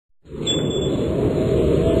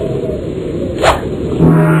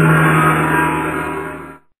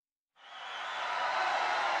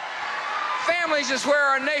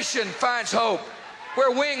our nation finds hope,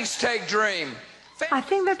 where wings take dream. I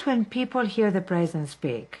think that when people hear the president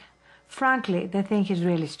speak, frankly, they think he's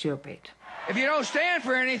really stupid. If you don't stand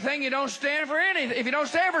for anything, you don't stand for anything. If you don't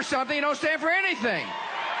stand for something, you don't stand for anything.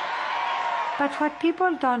 But what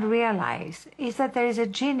people don't realize is that there is a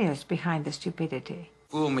genius behind the stupidity.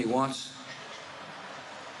 Fool me once.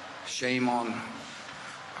 Shame on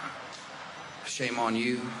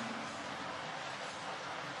you.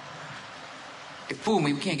 If fool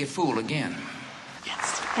me, we can't get fooled again.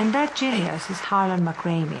 Yes. And that genius is Harlan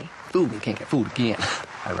McRamey. Fool me, can't get fooled again.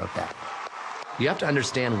 I wrote that. You have to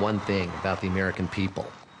understand one thing about the American people.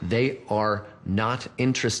 They are not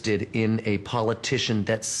interested in a politician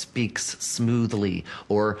that speaks smoothly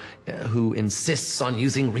or who insists on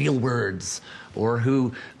using real words or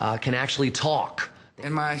who can actually talk.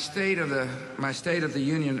 In my state of the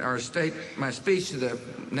union, or my speech to the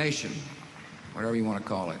nation, whatever you want to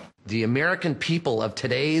call it. The American people of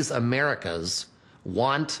today's Americas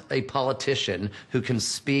want a politician who can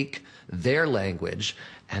speak their language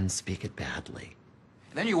and speak it badly.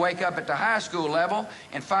 Then you wake up at the high school level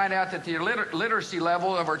and find out that the literacy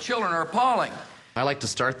level of our children are appalling. I like to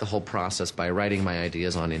start the whole process by writing my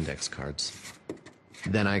ideas on index cards.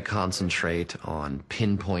 Then I concentrate on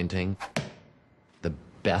pinpointing the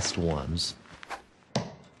best ones.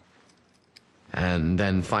 And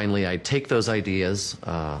then finally I take those ideas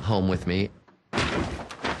home with me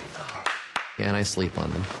and I sleep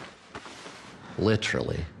on them.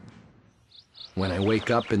 Literally. When I wake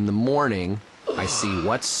up in the morning, I see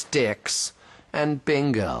what sticks, and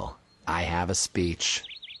bingo, I have a speech.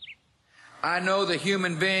 I know the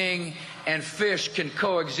human being and fish can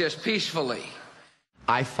coexist peacefully.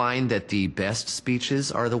 I find that the best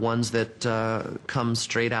speeches are the ones that come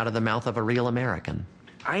straight out of the mouth of a real American.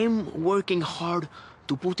 I'm working hard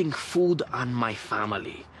to putting food on my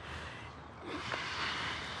family.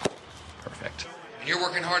 Perfect. And you're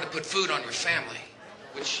working hard to put food on your family,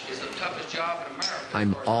 which is the toughest job in America.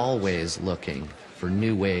 I'm always looking for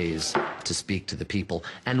new ways to speak to the people.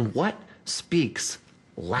 And what speaks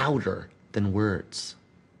louder than words?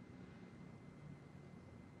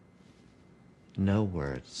 No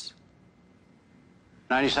words.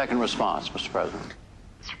 90-second response, Mr. President.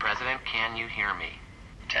 Mr. President, can you hear me?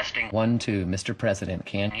 Testing. 1, 2, Mr. President,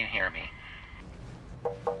 can you hear me?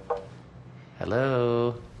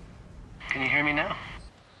 Hello? Can you hear me now?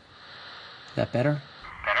 That better?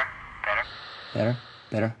 Better? Better? Better?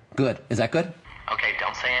 Better? Good. Is that good? Okay,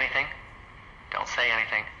 don't say anything. Don't say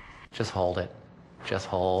anything. Just hold it. Just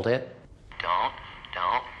hold it. Don't.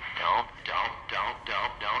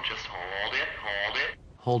 Just hold it.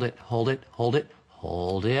 Hold it, hold it, hold it,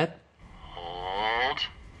 hold it.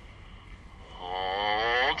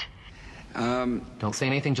 Don't say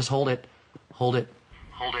anything, just hold it. Hold it.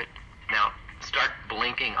 Hold it. Now, start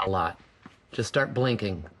blinking A lot. Just start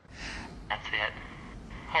blinking. That's it.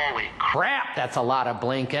 Holy crap! That's a lot of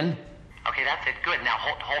blinking. Okay, that's it. Good. Now,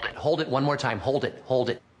 hold it. Hold it one more time. Hold it. Hold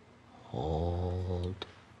it. Hold.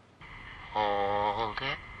 Hold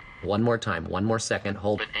it. One more time. One more second.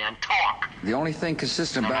 Hold it. And talk. The only thing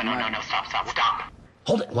consistent about No, stop.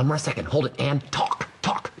 Hold it. One more second. Hold it and talk.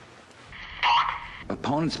 Talk.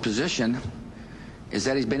 opponent's position is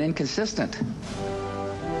that he's been inconsistent.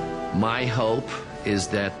 My hope is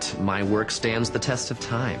that my work stands the test of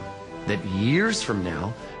time. That years from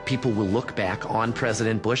now, people will look back on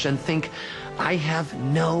President Bush and think, I have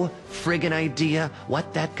no friggin' idea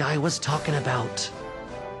what that guy was talking about.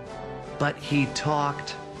 But he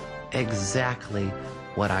talked exactly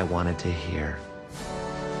what I wanted to hear.